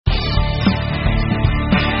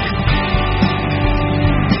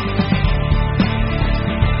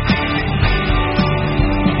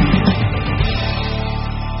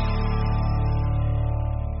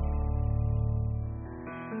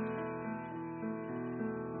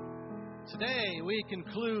Today we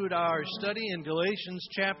conclude our study in Galatians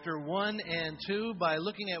chapter 1 and 2 by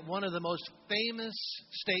looking at one of the most famous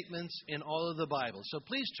statements in all of the Bible. So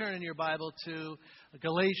please turn in your Bible to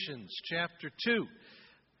Galatians chapter 2,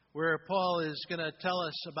 where Paul is going to tell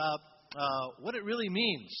us about what it really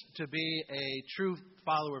means to be a true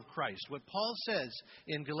follower of Christ. What Paul says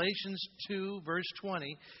in Galatians 2, verse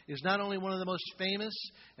 20, is not only one of the most famous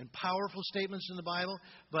and powerful statements in the Bible,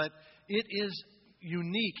 but it is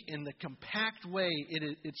unique in the compact way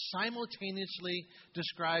it simultaneously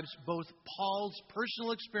describes both Paul's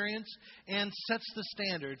personal experience and sets the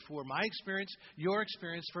standard for my experience, your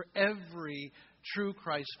experience, for every true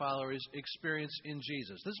Christ follower's experience in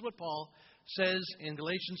Jesus. This is what Paul says in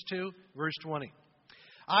Galatians 2, verse 20.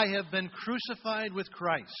 I have been crucified with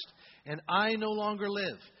Christ, and I no longer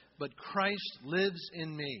live, but Christ lives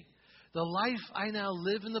in me. The life I now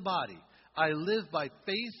live in the body, I live by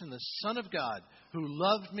faith in the Son of God, who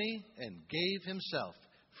loved me and gave himself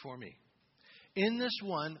for me. In this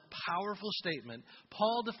one powerful statement,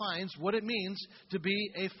 Paul defines what it means to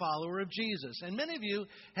be a follower of Jesus. And many of you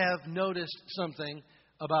have noticed something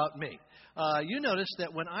about me. You notice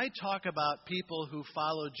that when I talk about people who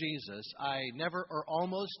follow Jesus, I never or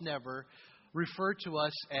almost never refer to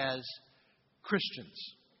us as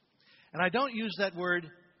Christians. And I don't use that word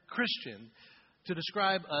Christian to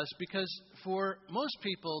describe us because for most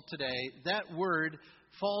people today, that word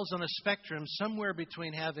falls on a spectrum somewhere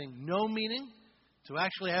between having no meaning to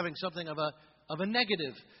actually having something of a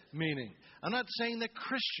negative meaning. I'm not saying that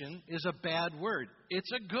Christian is a bad word.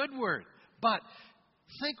 It's a good word. But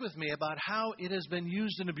think with me about how it has been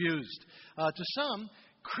used and abused. To some,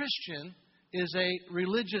 Christian is a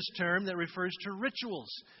religious term that refers to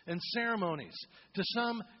rituals and ceremonies. To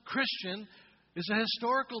some, Christian is a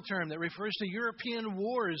historical term that refers to European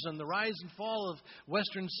wars and the rise and fall of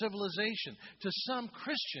Western civilization. To some,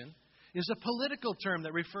 Christian is a political term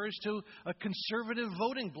that refers to a conservative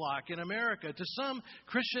voting bloc in America. To some,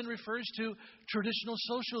 Christian refers to traditional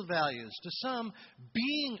social values. To some,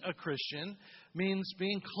 being a Christian means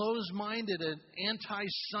being closed-minded and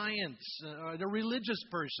anti-science, or a religious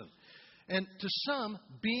person. And to some,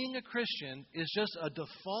 being a Christian is just a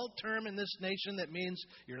default term in this nation that means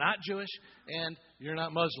you're not Jewish and you're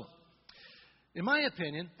not Muslim. In my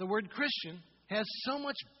opinion, the word Christian has so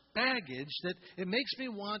much baggage that it makes me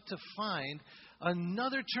want to find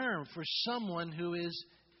another term for someone who is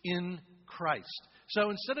in Christ.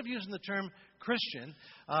 So instead of using the term Christian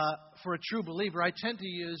for a true believer, I tend to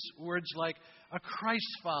use words like a Christ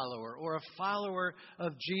follower or a follower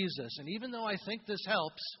of Jesus. And even though I think this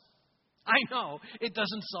helps, I know it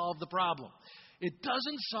doesn't solve the problem. It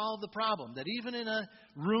doesn't solve the problem that even in a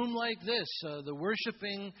room like this, the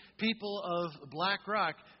worshiping people of Black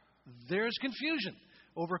Rock, there's confusion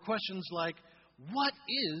over questions like, what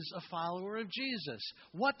is a follower of Jesus?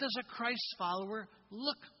 What does a Christ follower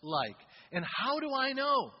look like? And how do I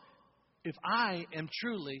know if I am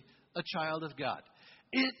truly a child of God?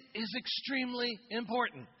 It is extremely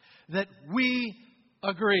important that we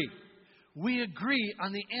agree. We agree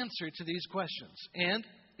on the answer to these questions. And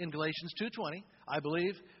in Galatians 2:20, I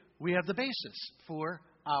believe we have the basis for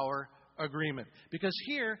our agreement. Because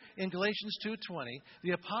here in Galatians 2:20,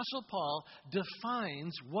 the Apostle Paul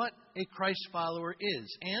defines what a Christ follower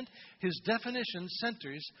is. And his definition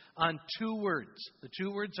centers on two words. The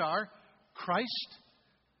two words are Christ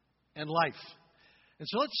and life. And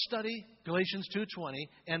so let's study Galatians 2:20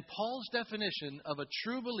 and Paul's definition of a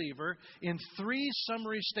true believer in three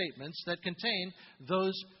summary statements that contain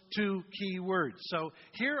those two key words. So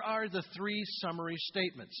here are the three summary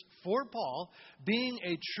statements. For Paul, being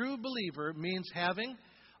a true believer means having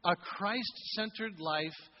a Christ-centered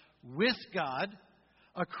life with God,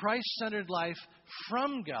 a Christ-centered life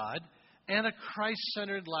from God, and a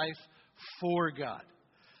Christ-centered life for God.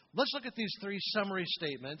 Let's look at these three summary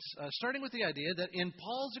statements, starting with the idea that in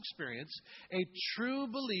Paul's experience, a true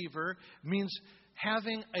believer means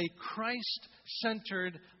having a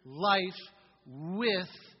Christ-centered life with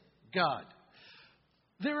God.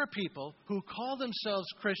 There are people who call themselves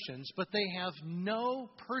Christians, but they have no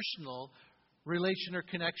personal relation or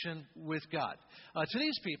connection with God. To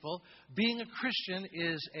these people, being a Christian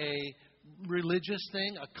is a religious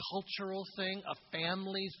thing, a cultural thing, a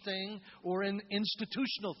family thing, or an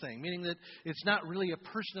institutional thing, meaning that it's not really a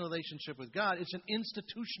personal relationship with God, it's an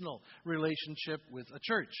institutional relationship with a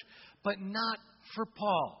church. But not for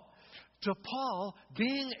Paul. To Paul,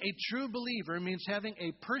 being a true believer means having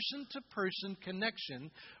a person-to-person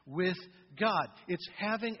connection with God. It's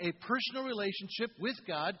having a personal relationship with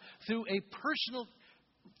God through a personal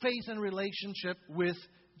faith and relationship with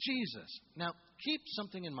Jesus. Now, keep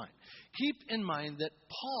something in mind. Keep in mind that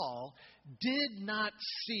Paul did not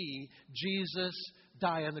see Jesus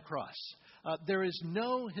die on the cross. There is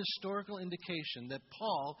no historical indication that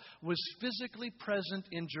Paul was physically present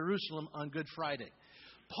in Jerusalem on Good Friday.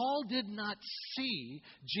 Paul did not see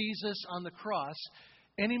Jesus on the cross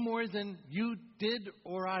any more than you did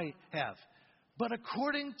or I have. But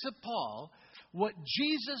according to Paul, what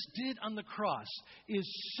Jesus did on the cross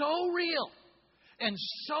is so real and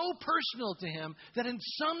so personal to him that in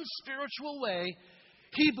some spiritual way,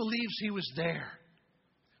 he believes he was there.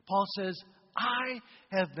 Paul says, I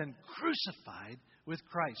have been crucified with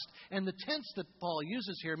Christ. And the tense that Paul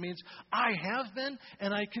uses here means I have been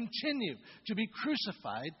and I continue to be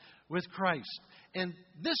crucified with Christ. And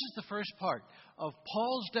this is the first part of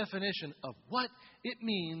Paul's definition of what it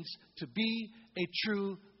means to be a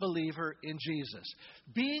true believer in Jesus.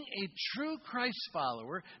 Being a true Christ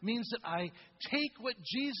follower means that I take what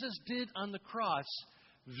Jesus did on the cross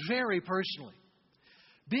very personally.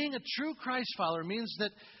 Being a true Christ follower means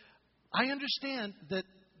that I understand that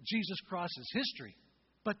Jesus' cross is history.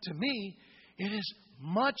 But to me, it is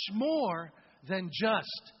much more than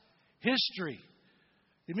just history.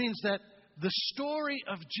 It means that the story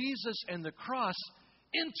of Jesus and the cross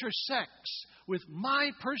intersects with my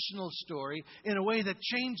personal story in a way that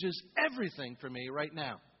changes everything for me right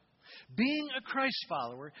now. Being a Christ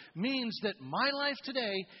follower means that my life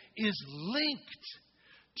today is linked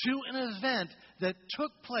to an event that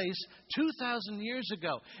took place 2,000 years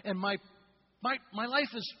ago. And my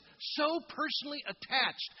life is so personally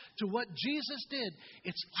attached to what Jesus did,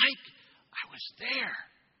 it's like I was there.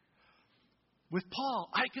 With Paul,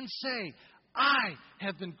 I can say, I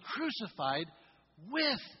have been crucified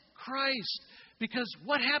with Christ. Because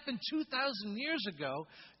what happened 2,000 years ago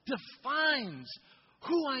defines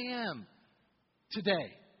who I am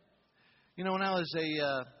today. You know, when I was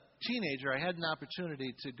a teenager, I had an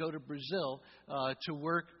opportunity to go to Brazil to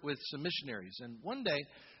work with some missionaries. And one day,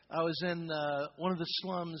 I was in one of the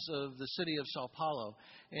slums of the city of Sao Paulo,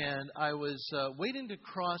 and I was waiting to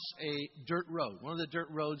cross a dirt road, one of the dirt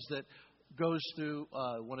roads that goes through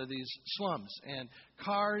one of these slums. And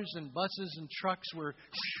cars and buses and trucks were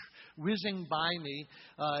whizzing by me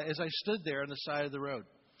as I stood there on the side of the road.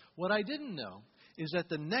 What I didn't know is that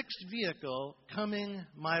the next vehicle coming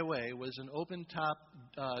my way was an open-top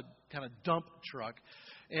kind of dump truck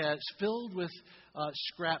filled with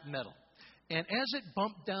scrap metal. And as it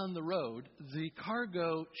bumped down the road, the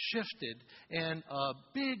cargo shifted, and a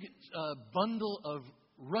big bundle of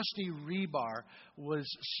rusty rebar was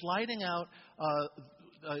sliding out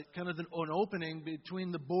kind of an opening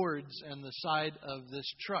between the boards and the side of this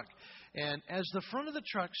truck. And as the front of the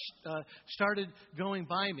truck started going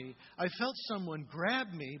by me, I felt someone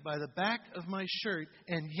grab me by the back of my shirt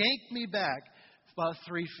and yank me back about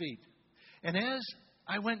 3 feet. And as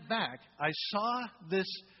I went back, I saw this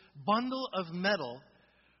bundle of metal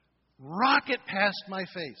rocket past my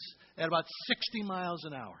face at about 60 miles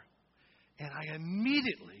an hour. And I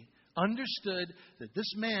immediately understood that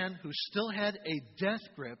this man who still had a death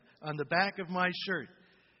grip on the back of my shirt,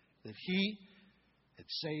 that he had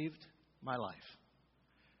saved my life.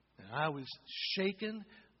 And I was shaken,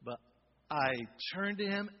 but I turned to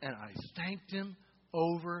him and I thanked him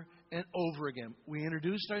over and over again. We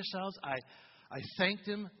introduced ourselves. I thanked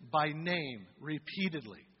him by name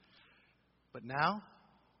repeatedly. But now,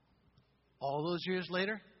 all those years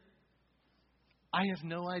later, I have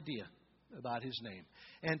no idea about his name.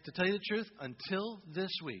 And to tell you the truth, until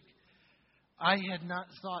this week, I had not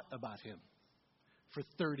thought about him for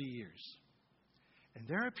 30 years. And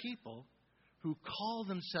there are people who call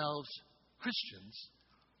themselves Christians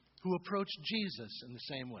who approach Jesus in the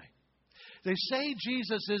same way. They say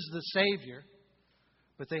Jesus is the Savior,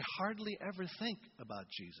 but they hardly ever think about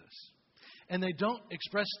Jesus. And they don't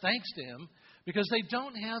express thanks to Him because they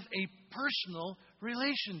don't have a personal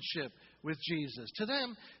relationship with Jesus. To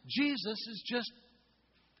them, Jesus is just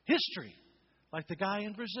history, like the guy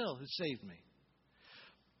in Brazil who saved me.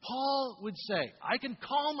 Paul would say, I can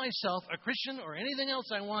call myself a Christian or anything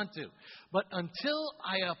else I want to, but until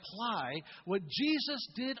I apply what Jesus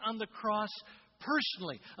did on the cross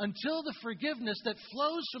personally, until the forgiveness that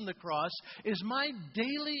flows from the cross is my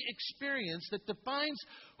daily experience that defines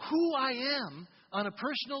who I am on a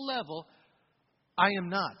personal level, I am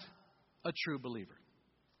not a true believer.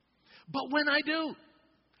 But when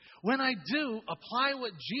I do apply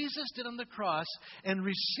what Jesus did on the cross and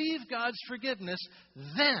receive God's forgiveness,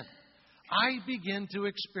 then I begin to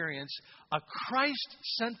experience a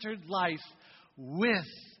Christ-centered life with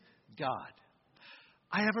God.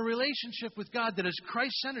 I have a relationship with God that is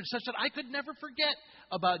Christ-centered, such that I could never forget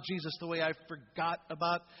about Jesus the way I forgot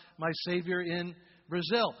about my Savior in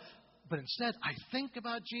Brazil. But instead, I think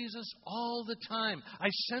about Jesus all the time. I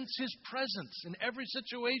sense His presence in every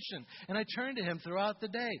situation, and I turn to Him throughout the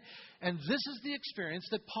day. And this is the experience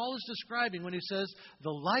that Paul is describing when he says,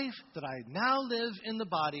 "The life that I now live in the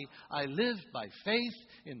body, I live by faith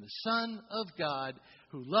in the Son of God,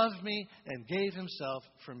 who loved me and gave Himself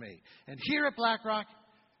for me." And here at BlackRock,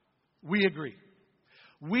 we agree.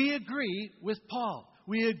 We agree with Paul.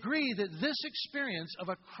 We agree that this experience of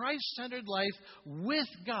a Christ-centered life with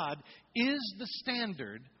God is the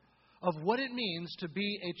standard of what it means to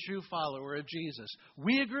be a true follower of Jesus.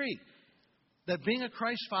 We agree that being a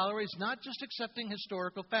Christ follower is not just accepting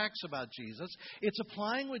historical facts about Jesus. It's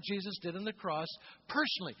applying what Jesus did on the cross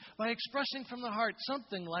personally by expressing from the heart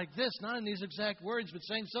something like this, not in these exact words, but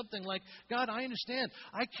saying something like, "God, I understand.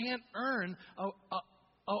 I can't earn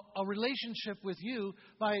a relationship with you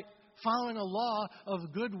by following a law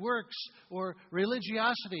of good works or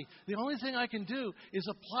religiosity. The only thing I can do is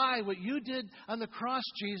apply what you did on the cross,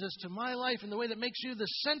 Jesus, to my life in the way that makes you the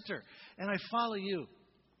center, and I follow you."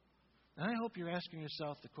 And I hope you're asking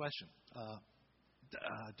yourself the question,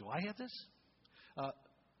 do I have this?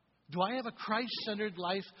 Do I have a Christ-centered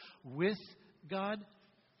life with God?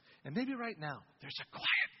 And maybe right now, there's a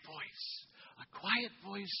quiet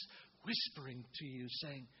voice whispering to you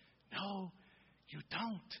saying, "No, you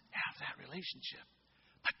don't have that relationship."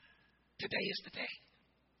 But today is the day.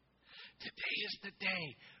 Today is the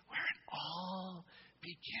day where it all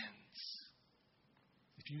begins.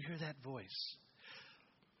 If you hear that voice,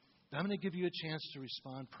 I'm going to give you a chance to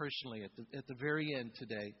respond personally at the very end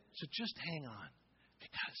today. So just hang on,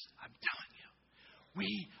 because I'm telling you,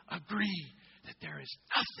 we agree that there is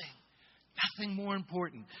nothing more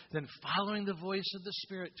important than following the voice of the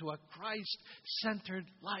Spirit to a Christ-centered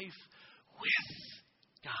life with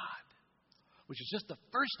God, which is just the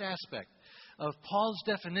first aspect of Paul's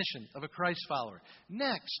definition of a Christ follower.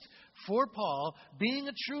 Next, for Paul, being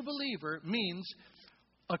a true believer means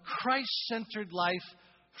a Christ-centered life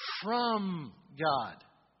from God.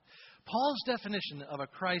 Paul's definition of a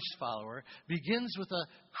Christ follower begins with a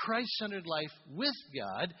Christ-centered life with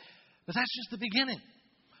God, but that's just the beginning.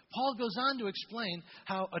 Paul goes on to explain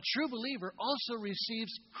how a true believer also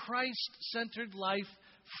receives Christ-centered life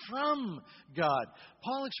from God.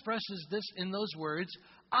 Paul expresses this in those words,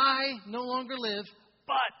 "I no longer live,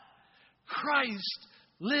 but Christ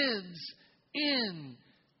lives in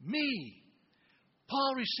me."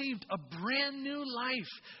 Paul received a brand new life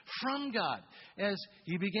from God as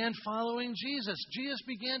he began following Jesus. Jesus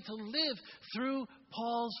began to live through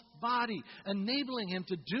Paul's body, enabling him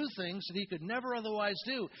to do things that he could never otherwise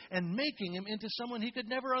do and making him into someone he could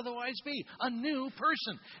never otherwise be, a new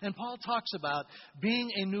person. And Paul talks about being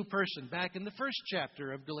a new person back in the first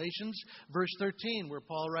chapter of Galatians, verse 13, where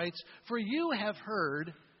Paul writes, "For you have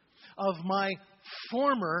heard of my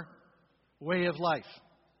former way of life,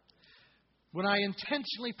 when I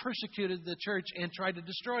intentionally persecuted the church and tried to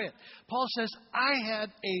destroy it." Paul says, I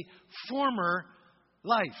had a former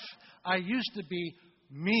life. I used to be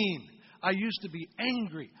mean. I used to be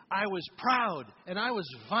angry. I was proud and I was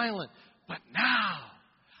violent. But now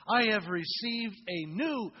I have received a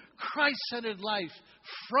new Christ-centered life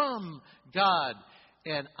from God,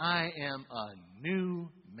 and I am a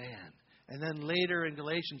new man. And then later in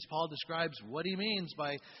Galatians, Paul describes what he means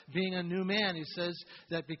by being a new man. He says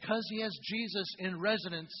that because he has Jesus in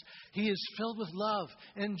residence, he is filled with love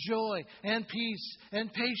and joy and peace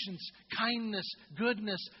and patience, kindness,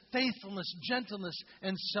 goodness, faithfulness, gentleness,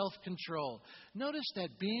 and self-control. Notice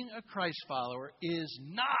that being a Christ follower is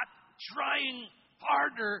not trying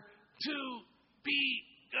harder to be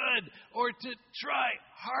good or to try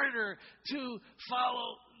harder to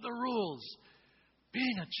follow the rules.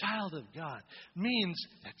 Being a child of God means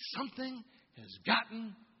that something has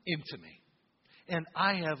gotten into me. And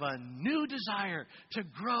I have a new desire to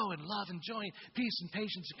grow in love and joy, peace and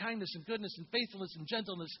patience and kindness and goodness and faithfulness and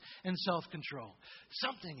gentleness and self-control.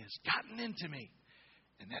 Something has gotten into me.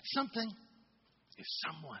 And that something is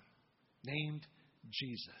someone named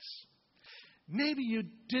Jesus. Maybe you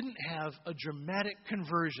didn't have a dramatic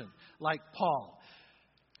conversion like Paul.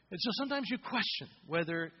 And so sometimes you question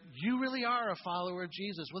whether you really are a follower of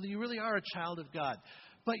Jesus, whether you really are a child of God.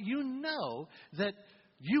 But you know that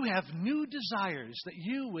you have new desires that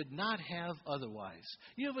you would not have otherwise.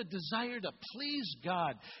 You have a desire to please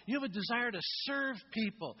God. You have a desire to serve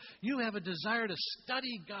people. You have a desire to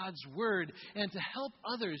study God's Word and to help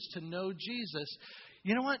others to know Jesus.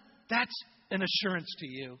 You know what? That's an assurance to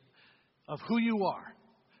you of who you are.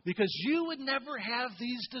 Because you would never have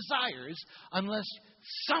these desires unless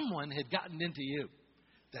someone had gotten into you.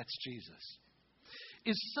 That's Jesus.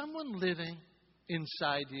 Is someone living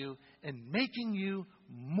inside you and making you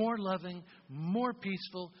more loving, more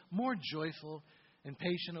peaceful, more joyful, and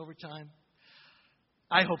patient over time?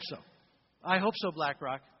 I hope so. I hope so,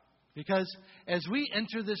 BlackRock. Because as we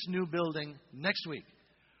enter this new building next week,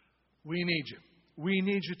 we need you. We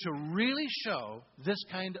need you to really show this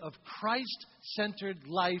kind of Christ-centered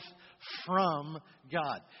life from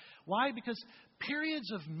God. Why? Because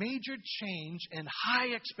periods of major change and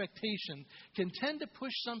high expectation can tend to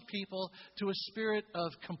push some people to a spirit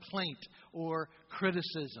of complaint or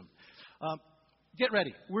criticism. Get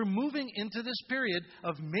ready. We're moving into this period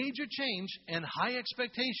of major change and high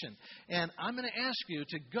expectation. And I'm going to ask you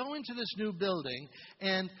to go into this new building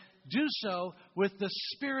and do so with the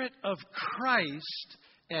Spirit of Christ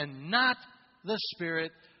and not the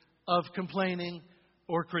spirit of complaining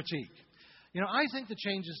or critique. You know, I think the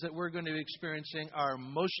changes that we're going to be experiencing are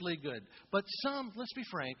mostly good. But some, let's be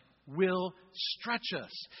frank, will stretch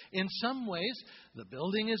us. In some ways, the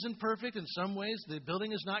building isn't perfect. In some ways, the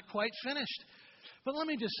building is not quite finished. But let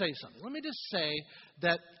me just say something. Let me just say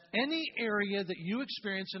that any area that you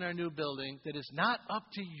experience in our new building that is not up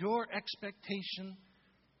to your expectation,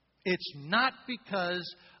 it's not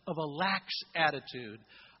because of a lax attitude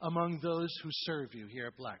among those who serve you here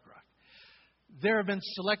at BlackRock. There have been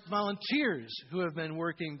select volunteers who have been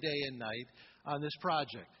working day and night on this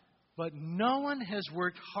project. But no one has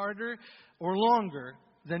worked harder or longer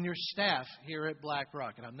than your staff here at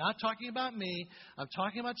BlackRock. And I'm not talking about me. I'm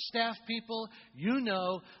talking about staff people you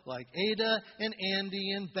know, like Ada and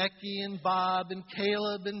Andy and Becky and Bob and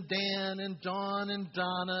Caleb and Dan and Dawn and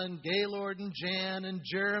Donna and Gaylord and Jan and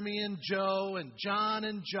Jeremy and Joe and John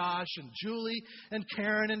and Josh and Julie and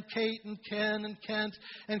Karen and Kate and Ken and Kent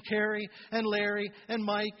and Carrie and Larry and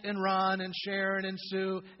Mike and Ron and Sharon and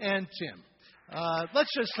Sue and Tim.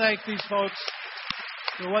 Let's just thank these folks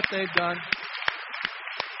for what they've done.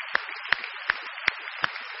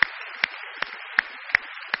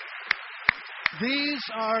 These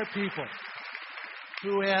are people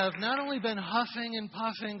who have not only been huffing and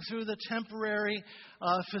puffing through the temporary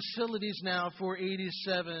facilities now for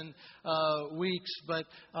 87 weeks, but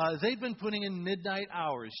they've been putting in midnight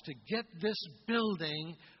hours to get this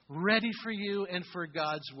building ready for you and for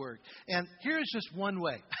God's work. And here's just one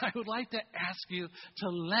way. I would like to ask you to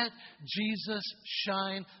let Jesus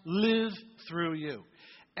shine, live through you.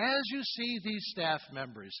 As you see these staff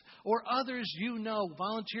members or others you know,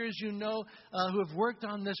 volunteers you know who have worked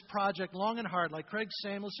on this project long and hard, like Craig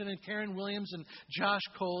Samuelson and Karen Williams and Josh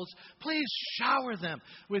Coles, please shower them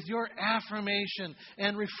with your affirmation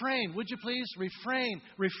and refrain. Would you please refrain,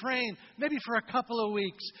 maybe for a couple of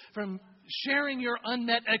weeks from sharing your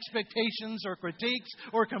unmet expectations or critiques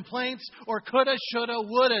or complaints or coulda, shoulda,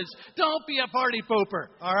 wouldas. Don't be a party pooper,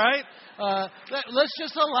 all right? Let's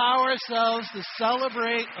just allow ourselves to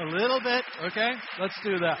celebrate a little bit, okay? Let's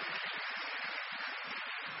do that.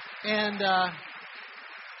 And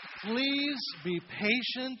please be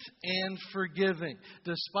patient and forgiving.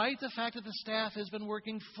 Despite the fact that the staff has been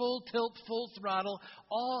working full tilt, full throttle,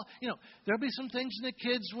 there'll be some things in the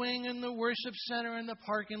kids' wing and the worship center and the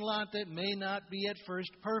parking lot that may not be at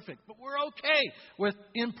first perfect. But we're okay with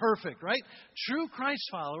imperfect, right? True Christ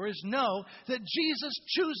followers know that Jesus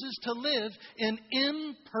chooses to live in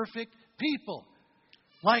imperfect people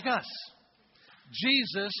like us.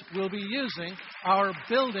 Jesus will be using our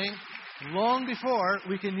building long before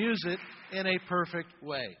we can use it in a perfect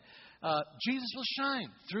way. Jesus will shine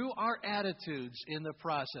through our attitudes in the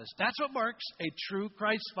process. That's what marks a true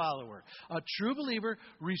Christ follower. A true believer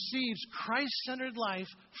receives Christ-centered life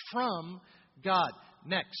from God.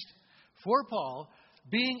 Next, for Paul,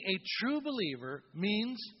 being a true believer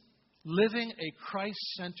means living a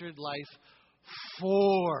Christ-centered life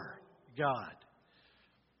for God.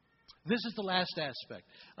 This is the last aspect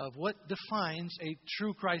of what defines a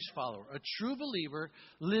true Christ follower. A true believer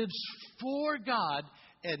lives for God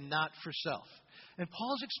and not for self. And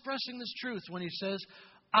Paul's expressing this truth when he says,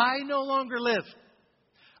 I no longer live.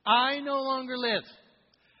 I no longer live.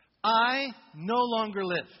 I no longer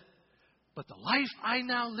live. But the life I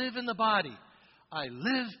now live in the body, I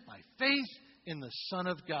live by faith in the Son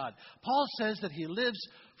of God. Paul says that he lives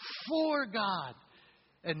for God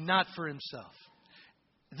and not for himself.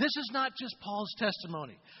 This is not just Paul's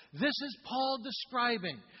testimony. This is Paul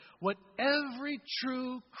describing what every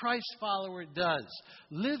true Christ follower does.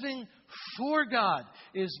 Living for God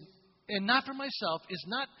and not for myself is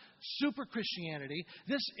not super Christianity.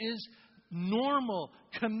 This is normal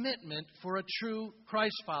commitment for a true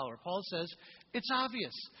Christ follower. Paul says it's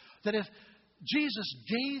obvious that if Jesus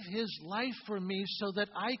gave His life for me so that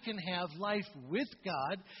I can have life with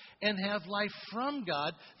God and have life from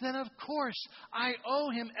God, then of course I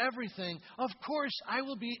owe Him everything. Of course I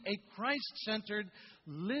will be a Christ-centered,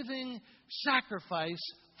 living sacrifice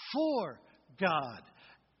for God.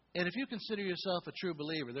 And if you consider yourself a true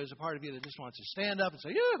believer, there's a part of you that just wants to stand up and say,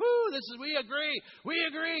 "Yoo-hoo, we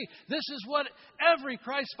agree. This is what every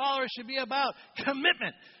Christ follower should be about.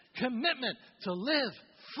 Commitment to live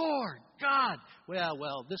for God."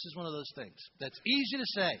 Well, this is one of those things that's easy to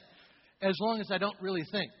say as long as I don't really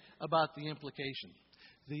think about the implication.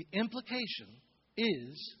 The implication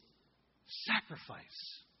is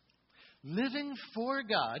sacrifice. Living for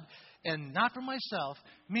God and not for myself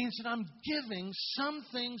means that I'm giving some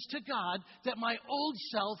things to God that my old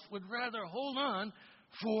self would rather hold on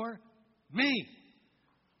for me.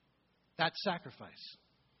 That's sacrifice.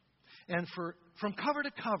 And from cover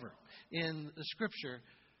to cover in the Scripture,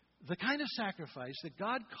 the kind of sacrifice that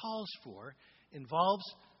God calls for involves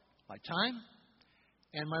my time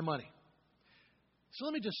and my money. So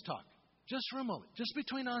let me just talk, just for a moment, just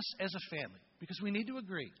between us as a family, because we need to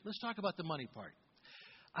agree. Let's talk about the money part.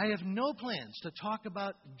 I have no plans to talk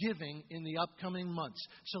about giving in the upcoming months.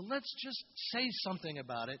 So let's just say something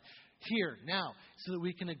about it here, now, so that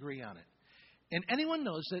we can agree on it. And anyone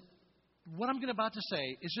knows that what I'm about to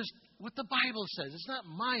say is just what the Bible says. It's not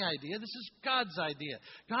my idea. This is God's idea.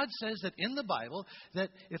 God says that in the Bible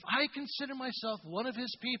that if I consider myself one of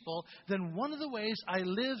His people, then one of the ways I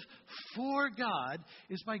live for God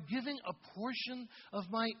is by giving a portion of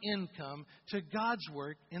my income to God's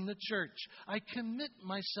work in the church. I commit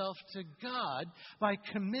myself to God by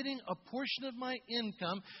committing a portion of my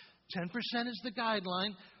income, 10% is the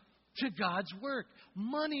guideline, to God's work.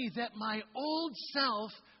 Money that my old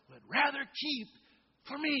self would rather keep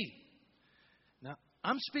for me. Now,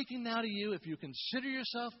 I'm speaking now to you if you consider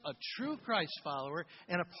yourself a true Christ follower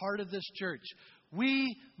and a part of this church.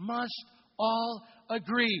 We must all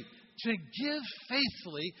agree to give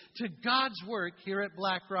faithfully to God's work here at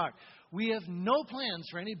Black Rock. We have no plans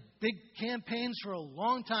for any big campaigns for a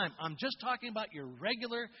long time. I'm just talking about your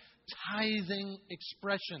regular tithing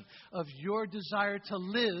expression of your desire to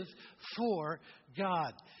live for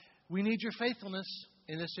God. We need your faithfulness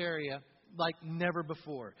in this area like never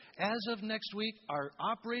before. As of next week, our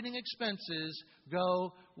operating expenses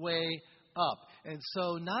go way up. And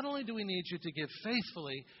so not only do we need you to give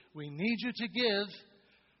faithfully, we need you to give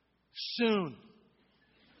soon.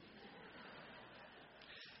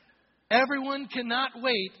 Everyone cannot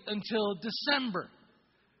wait until December,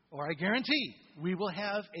 or I guarantee we will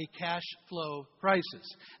have a cash flow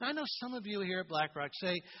crisis. Now, I know some of you here at Black Rock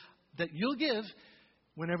say that you'll give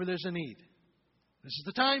whenever there's a need. This is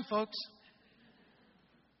the time, folks.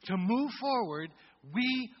 To move forward,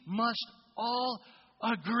 we must all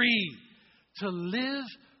agree to live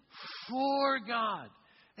for God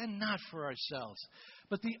and not for ourselves.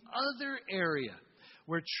 But the other area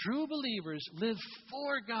where true believers live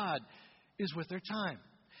for God is with their time.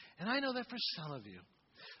 And I know that for some of you,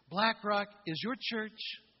 Black Rock is your church,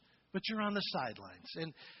 but you're on the sidelines.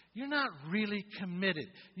 And you're not really committed.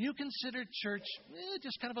 You consider church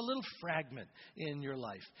just kind of a little fragment in your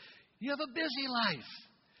life. You have a busy life.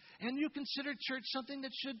 And you consider church something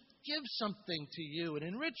that should give something to you and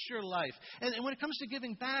enrich your life. And when it comes to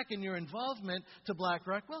giving back and your involvement to Black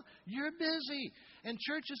Rock, well, you're busy. And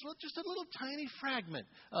church is just a little tiny fragment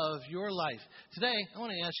of your life. Today, I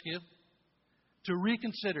want to ask you to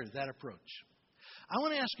reconsider that approach. I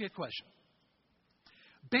want to ask you a question.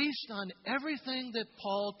 Based on everything that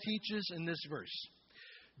Paul teaches in this verse,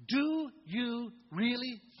 do you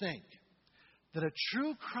really think that a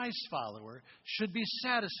true Christ follower should be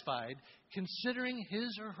satisfied considering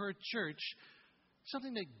his or her church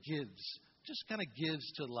something that gives, just kind of gives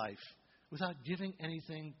to life without giving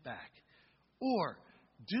anything back? Or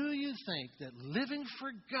do you think that living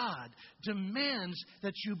for God demands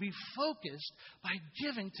that you be focused by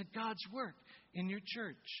giving to God's work in your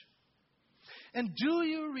church? And do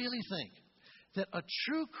you really think that a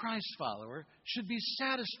true Christ follower should be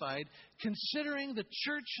satisfied considering the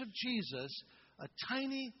church of Jesus a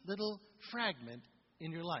tiny little fragment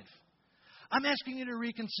in your life? I'm asking you to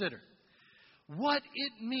reconsider what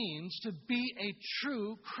it means to be a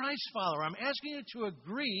true Christ follower. I'm asking you to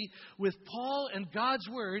agree with Paul and God's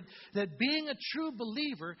Word that being a true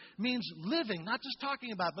believer means living, not just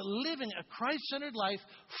talking about, but living a Christ-centered life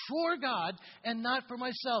for God and not for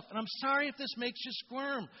myself. And I'm sorry if this makes you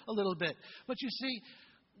squirm a little bit, but you see,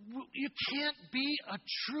 you can't be a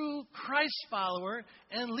true Christ follower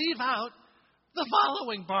and leave out the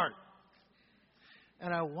following part.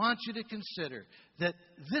 And I want you to consider that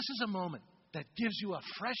this is a moment that gives you a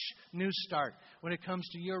fresh new start when it comes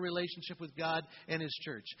to your relationship with God and His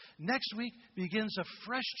church. Next week begins a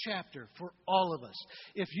fresh chapter for all of us.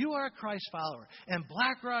 If you are a Christ follower and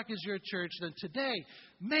Black Rock is your church, then today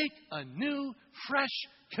make a new, fresh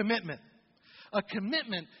commitment. A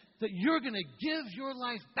commitment that you're going to give your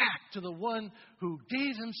life back to the one who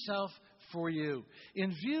gave Himself for you, in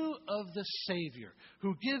view of the Savior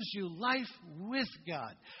who gives you life with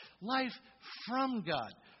God, life from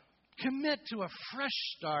God. Commit to a fresh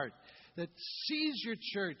start that sees your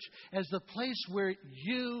church as the place where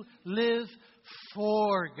you live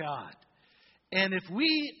for God. And if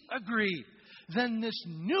we agree, then this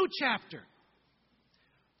new chapter,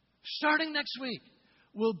 starting next week,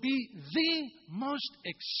 will be the most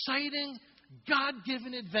exciting,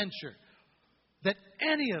 God-given adventure that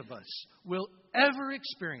any of us will ever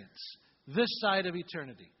experience this side of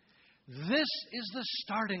eternity. This is the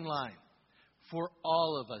starting line for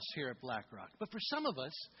all of us here at Black Rock. But for some of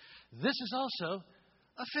us, this is also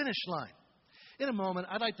a finish line. In a moment,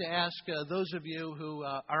 I'd like to ask those of you who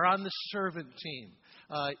are on the servant team.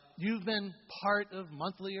 You've been part of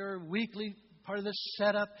monthly or weekly part of the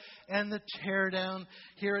setup and the teardown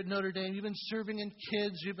here at Notre Dame. You've been serving in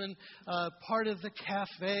kids. You've been part of the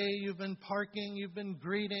cafe. You've been parking. You've been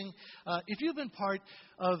greeting. If you've been part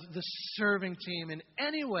of the serving team in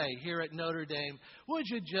any way here at Notre Dame, would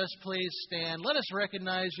you just please stand? Let us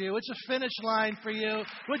recognize you. It's a finish line for you.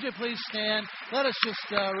 Would you please stand? Let us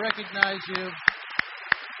just recognize you.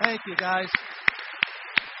 Thank you, guys.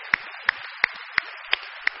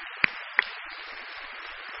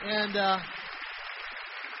 And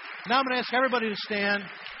now I'm going to ask everybody to stand.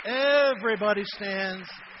 Everybody stands,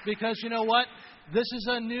 because you know what? This is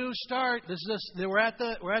a new start. We're at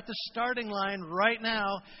the starting line right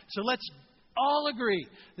now. So let's all agree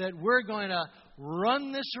that we're going to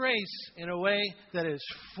run this race in a way that is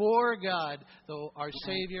for God, our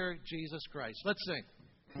Savior, Jesus Christ. Let's sing.